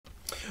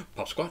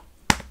Pop Squat.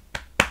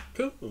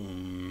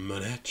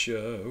 Coming at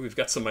ya. We've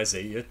got some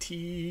Izaya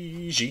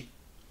Tiji.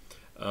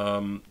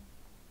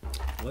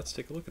 Let's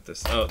take a look at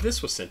this.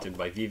 This was sent in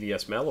by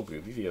VVS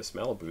Malibu. VVS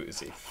Malibu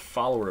is a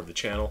follower of the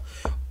channel.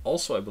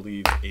 Also, I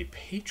believe, a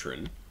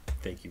patron.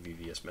 Thank you,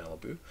 VVS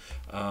Malibu.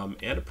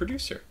 And a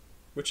producer,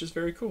 which is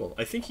very cool.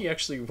 I think he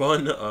actually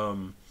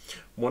won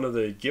one of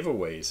the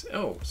giveaways.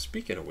 Oh,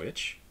 speaking of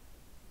which,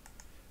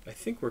 I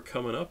think we're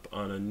coming up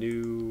on a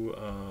new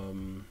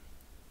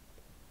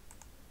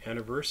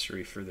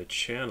anniversary for the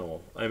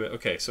channel.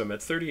 Okay, so I'm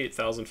at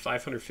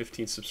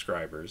 38,515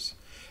 subscribers,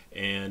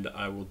 and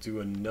I will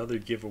do another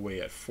giveaway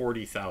at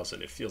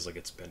 40,000. It feels like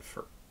it's been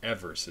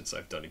forever since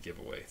I've done a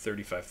giveaway.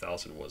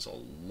 35,000 was a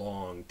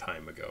long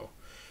time ago.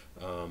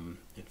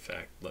 In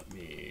fact, let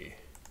me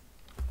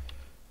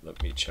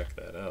check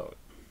that out.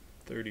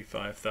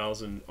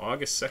 35,000,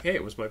 August 2nd. Hey,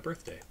 it was my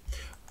birthday.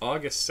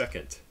 August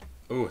 2nd.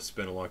 Oh, it's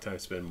been a long time.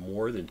 It's been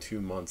more than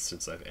 2 months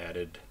since I've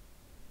added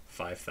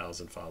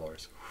 5,000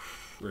 followers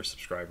or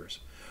subscribers.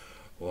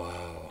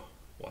 Wow.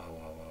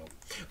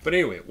 But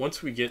anyway,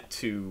 once we get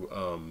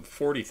to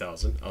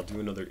 40,000, I'll do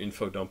another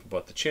info dump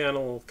about the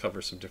channel,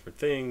 cover some different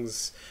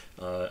things.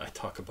 I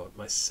talk about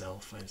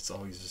myself, and it's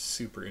always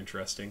super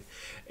interesting.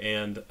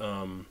 And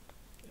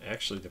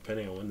actually,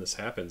 depending on when this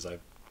happens, I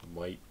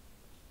might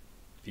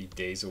be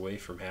days away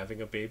from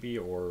having a baby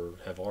or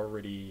have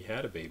already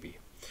had a baby.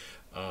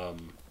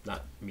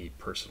 Not me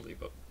personally,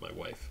 but my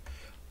wife.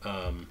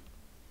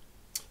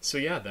 So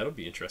yeah, that'll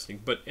be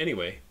interesting. But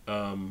anyway,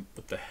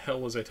 what the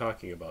hell was I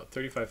talking about?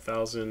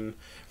 35,000.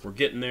 We're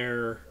getting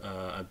there.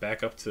 I'm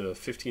back up to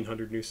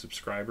 1,500 new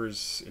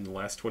subscribers in the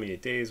last 28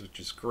 days,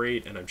 which is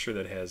great. And I'm sure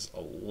that has a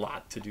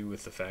lot to do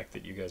with the fact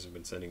that you guys have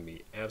been sending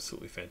me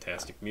absolutely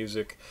fantastic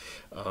music.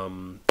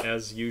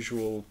 As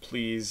usual,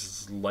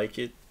 please like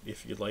it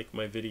if you like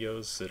my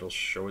videos. It'll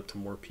show it to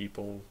more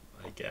people,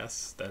 I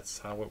guess. That's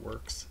how it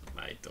works.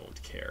 I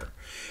don't care.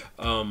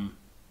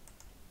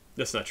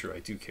 That's not true. I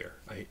do care.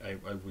 I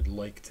would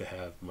like to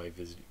have my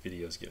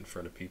videos get in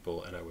front of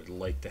people, and I would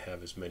like to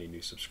have as many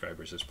new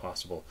subscribers as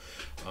possible.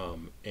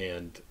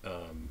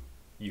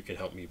 You can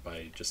help me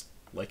by just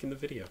liking the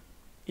video.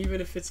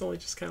 Even if it's only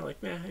just kind of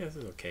like, nah, this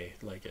is okay,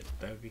 like it.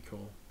 That would be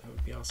cool. That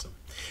would be awesome.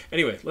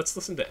 Anyway, let's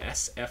listen to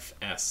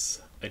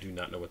SFS. I do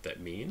not know what that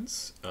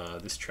means.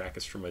 This track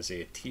is from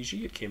Izaya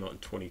Tiji. It came out in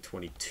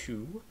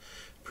 2022.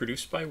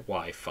 Produced by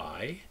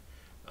Wi-Fi.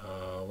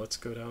 Let's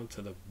go down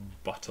to the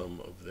bottom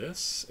of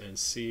this and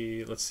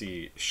see, let's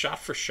see, Shot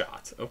for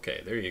Shot.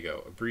 Okay, there you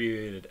go.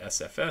 Abbreviated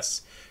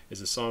SFS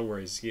is a song where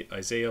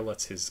Izaya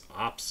lets his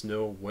ops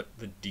know what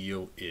the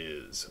deal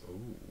is.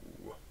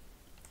 Ooh.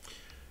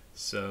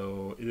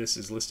 So this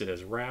is listed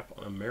as rap,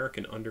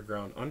 American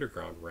underground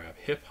rap,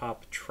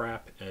 hip-hop,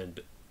 trap, and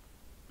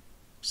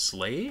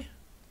slay?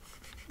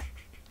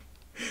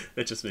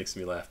 That just makes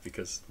me laugh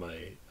because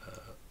my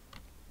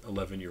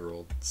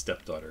 11-year-old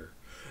stepdaughter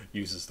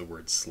uses the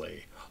word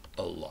slay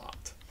a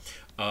lot.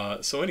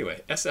 So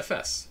anyway,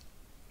 SFS,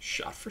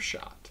 Shot for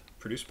Shot,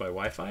 produced by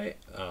Wi-Fi,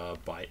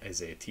 by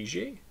Izaya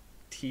Tiji.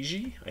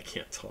 I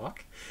can't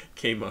talk.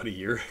 Came out a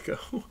year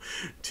ago.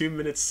 2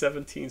 minutes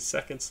 17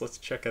 seconds. Let's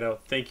check it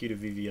out. Thank you to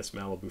VVS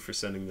Malibu for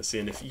sending this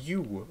in. If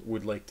you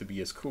would like to be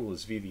as cool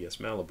as VVS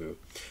Malibu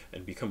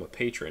and become a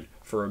patron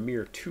for a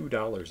mere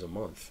 $2 a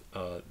month,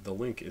 the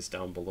link is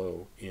down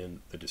below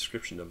in the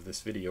description of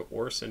this video,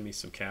 or send me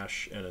some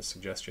cash and a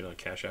suggestion on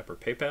CashApp or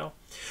PayPal.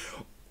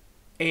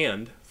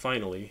 And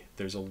finally,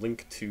 there's a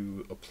link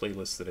to a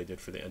playlist that I did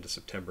for the end of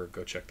September.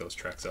 Go check those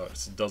tracks out.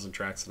 It's a dozen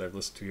tracks that I've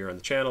listened to here on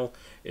the channel.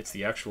 It's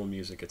the actual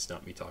music. It's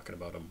not me talking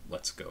about them.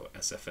 Let's go.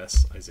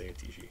 SFS, Izaya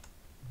Tiji.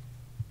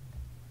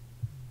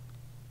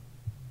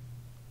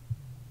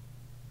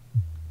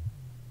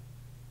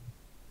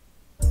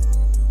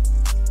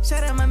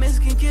 Shout out my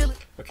Mexican killer.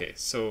 Okay,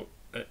 so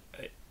I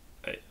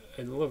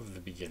love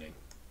the beginning.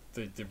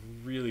 The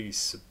really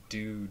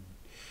subdued,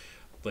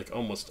 like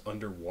almost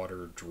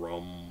underwater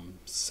drum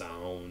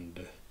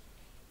sound.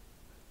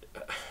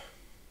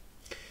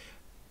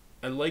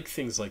 I like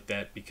things like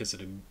that because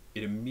it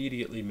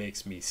immediately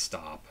makes me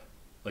stop.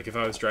 Like if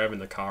I was driving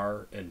the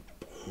car and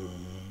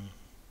boom,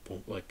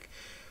 boom, like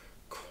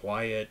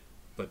quiet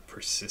but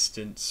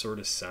persistent sort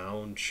of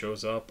sound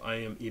shows up, I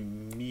am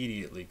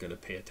immediately going to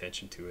pay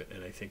attention to it,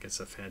 and I think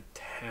it's a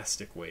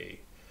fantastic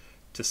way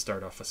to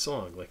start off a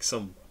song, like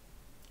some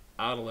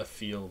out of left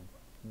field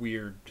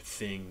weird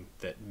thing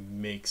that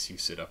makes you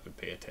sit up and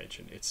pay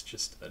attention. It's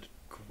just a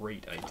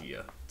great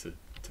idea to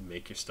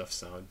make your stuff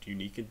sound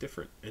unique and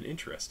different and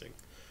interesting.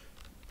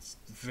 It's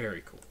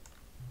very cool.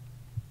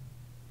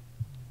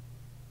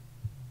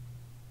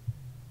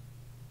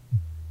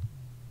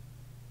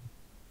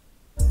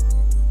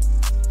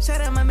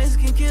 Shout out my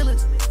Mexican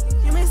killers.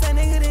 You miss that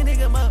nigga, then dig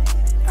him up.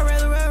 I'd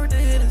rather ride with the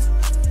hitters.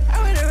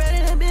 I'd rather ride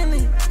in a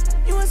Bentley.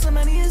 You want some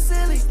money, it's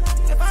silly.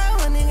 If I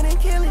owe a nigga, then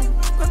kill him.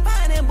 Quit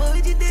find that boy,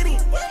 you did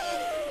it.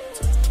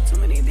 Too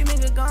many of these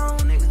niggas gone.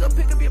 Niggas go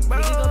pick up your bro.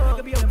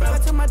 If I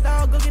tell my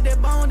dog, go get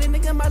that bone, then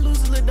nigga might lose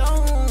his little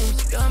dome.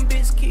 Scum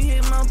bitch, keep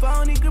hitting my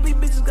phone. These groupie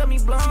bitches got me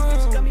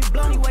blown.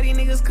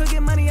 niggas could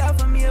get money off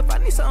of me if I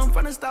need something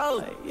from the store.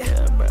 Like,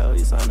 yeah, bro,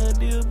 you signed a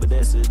deal, but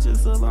that shit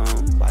just so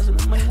long. Washing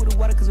the money with the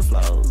water cause it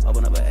flows.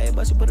 Open up an A,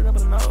 but you put it up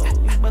in the nose.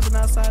 You busting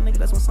outside, nigga,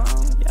 that's my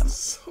song. Yeah.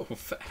 So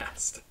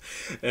fast.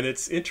 And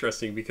it's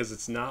interesting because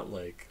it's not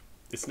like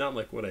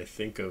what I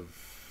think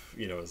of,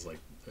 you know, as like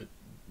a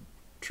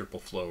triple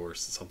flow or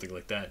something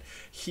like that.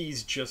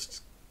 He's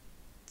just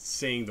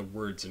saying the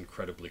words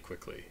incredibly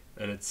quickly,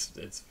 and it's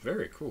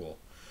very cool.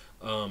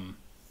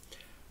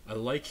 I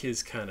like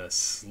his kind of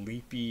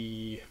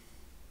sleepy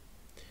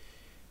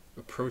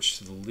approach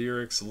to the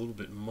lyrics, a little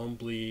bit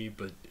mumbly,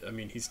 but I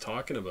mean he's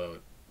talking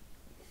about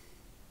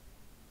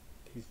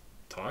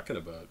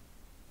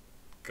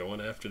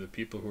going after the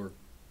people who are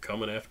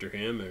coming after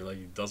him, and like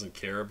he doesn't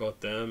care about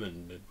them,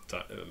 and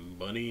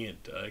money, and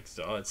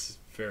it's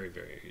very,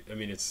 very, I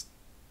mean, it's,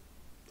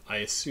 I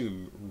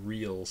assume,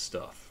 real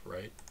stuff,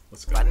 right?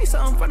 Let's go. I need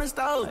something from the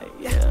store. Like,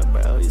 yeah,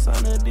 bro, you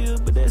signed a deal,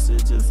 but that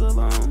shit just so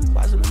long.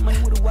 Washing the money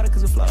with the water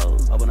cause it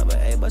flows. Open up an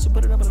A, but you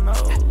put it up in the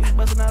nose. You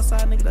busting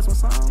outside, nigga, that's my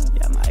song.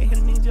 Yeah, I might hit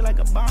a ninja like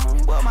a bomb.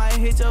 Boy, I might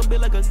hit your bitch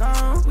like a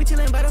gong. We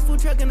chillin' by the food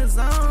truck in the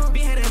zone.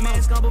 Been had that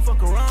man gone before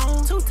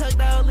Corona. Too tucked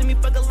out, let me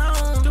fuck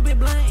alone. Stupid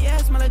blunt, yeah,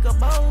 smell like a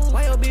bowl.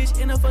 Why your bitch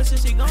in the fuck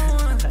shit she going?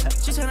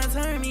 She tryna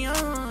turn me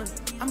on.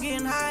 I'm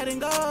getting higher than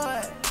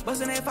God.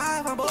 Bustin' that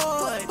 5, I'm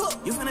bored.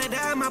 You finna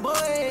die, my boy.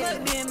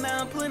 Plugged in,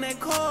 now I'm pulling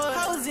that cord.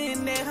 I was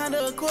in that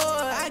Honda Accord.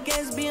 I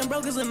guess being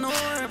broke is a norm.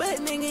 But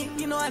nigga,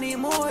 you know I need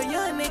more.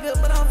 Young nigga,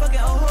 but I'm fucking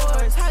on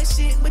whores. Hot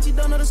shit, but you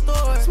don't know the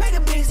story. Smack a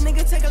bitch,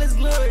 nigga, take all his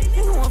glory.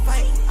 Nigga won't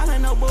fight, I like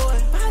no boy.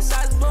 5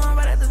 shots blowing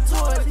right at the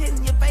tours.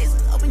 Hitting your face,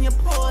 open your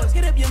pores.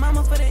 Hit up your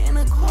mama for the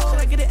intercourse. Should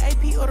I get an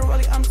AP or the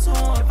rollie? I'm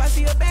torn. If I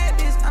see a bad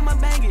bitch, I'ma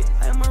bang it.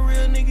 I am a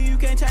real nigga, you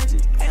can't change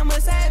it. I am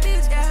a sad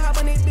bitch, gotta hop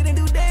on this bitch and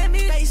do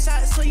damage. Face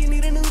shots, so you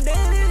need a new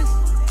dentist.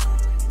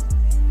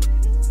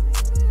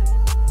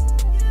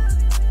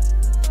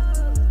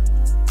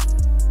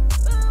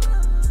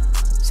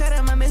 Shout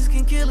out my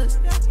Mexican killers.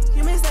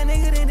 You miss that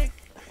nigga, then they...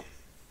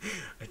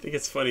 I think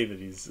it's funny that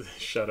he's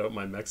shout out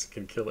my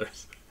Mexican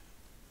killers.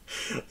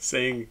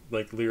 Saying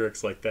like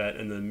lyrics like that,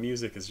 and the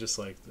music is just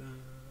like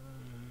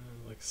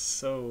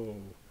so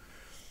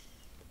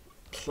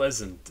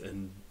pleasant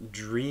and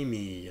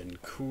dreamy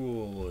and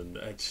cool, and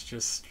it's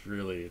just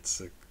really, it's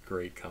a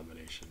great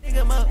combination. I'd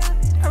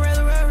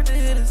rather ride with the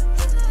hitters.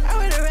 I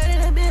would have read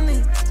in a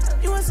Bentley.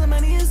 You want some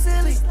money, it's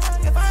silly.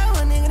 If I were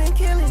a nigga, then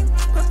kill him.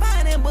 Quit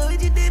fighting that boy,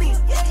 you did it.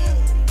 Yeah.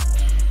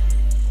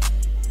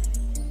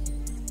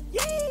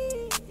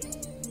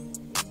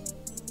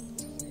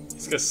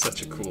 He's got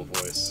such a cool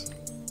voice,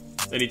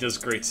 and he does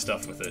great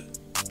stuff with it.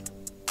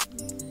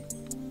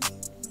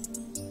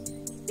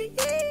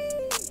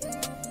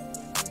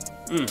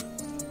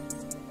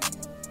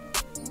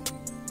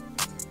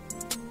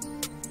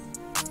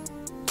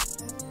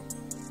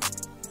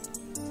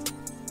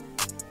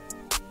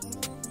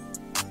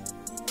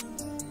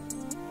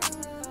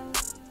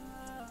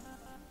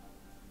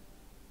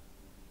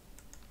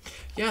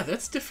 Yeah,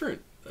 that's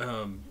different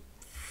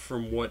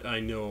from what I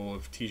know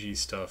of Tiji's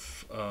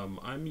stuff.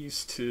 I'm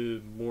used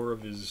to more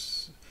of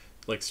his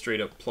like straight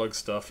up plug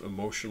stuff,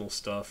 emotional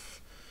stuff,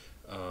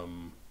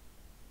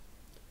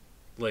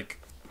 like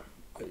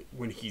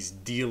when he's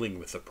dealing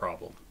with a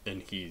problem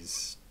and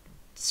he's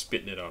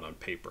spitting it out on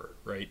paper,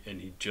 right?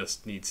 And he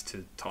just needs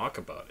to talk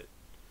about it.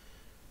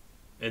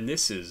 And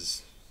this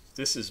is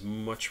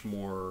much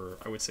more,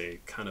 I would say,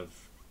 kind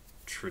of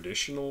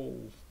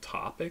traditional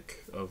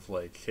topic of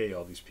like, hey,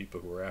 all these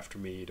people who are after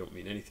me don't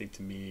mean anything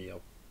to me.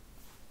 I'll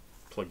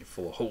plug you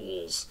full of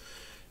holes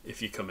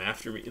if you come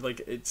after me.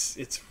 Like,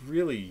 it's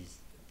really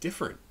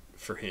different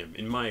for him,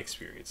 in my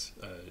experience.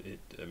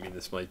 I mean,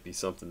 this might be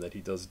something that he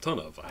does a ton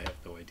of. I have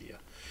no idea.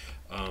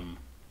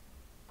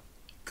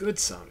 Good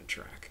sounding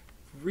track.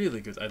 Really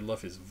good. I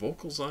love his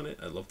vocals on it.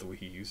 I love the way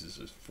he uses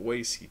his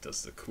voice. He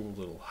does the cool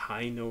little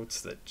high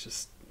notes that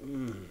just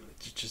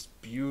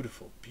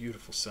beautiful,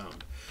 beautiful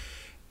sound.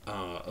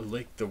 I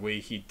like the way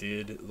he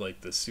did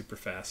like the super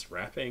fast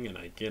rapping, and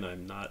again, I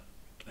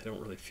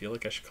don't really feel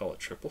like I should call it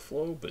triple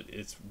flow, but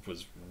it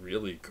was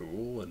really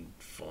cool and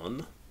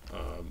fun.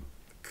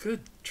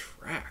 Good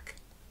track.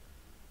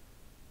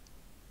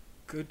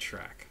 Good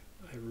track.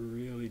 I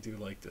really do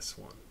like this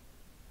one.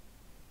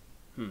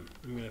 I'm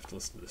gonna have to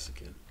listen to this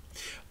again.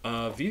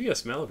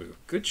 VVS Malibu,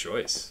 good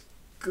choice.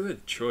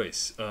 Good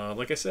choice.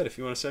 Like I said, if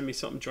you want to send me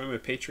something, join my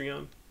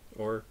Patreon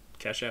or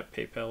CashApp,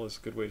 PayPal is a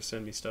good way to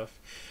send me stuff.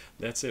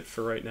 That's it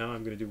for right now.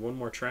 I'm going to do one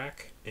more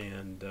track,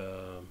 and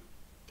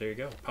there you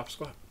go. Papa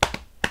Squat.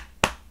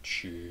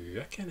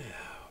 Check it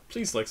out.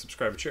 Please like,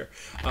 subscribe, and share.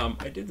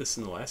 I did this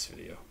in the last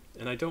video,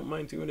 and I don't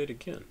mind doing it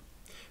again.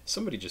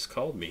 Somebody just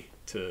called me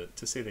to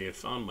say they had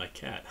found my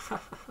cat.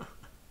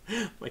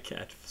 My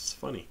cat is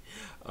funny.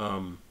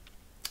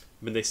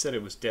 When they said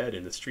it was dead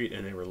in the street,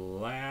 and they were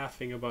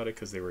laughing about it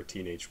because they were a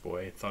teenage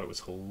boy. I thought it was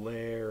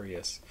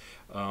hilarious.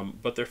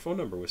 But their phone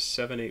number was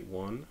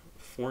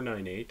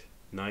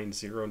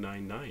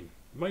 781-498-9099.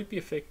 Might be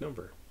a fake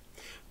number,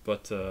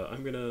 but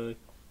I'm going to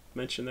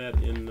mention that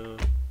in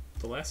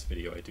the last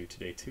video I do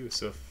today too.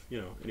 So if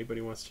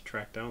anybody wants to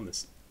track down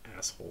this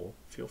asshole,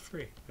 feel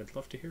free. I'd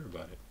love to hear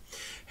about it.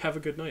 Have a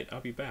good night.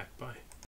 I'll be back. Bye.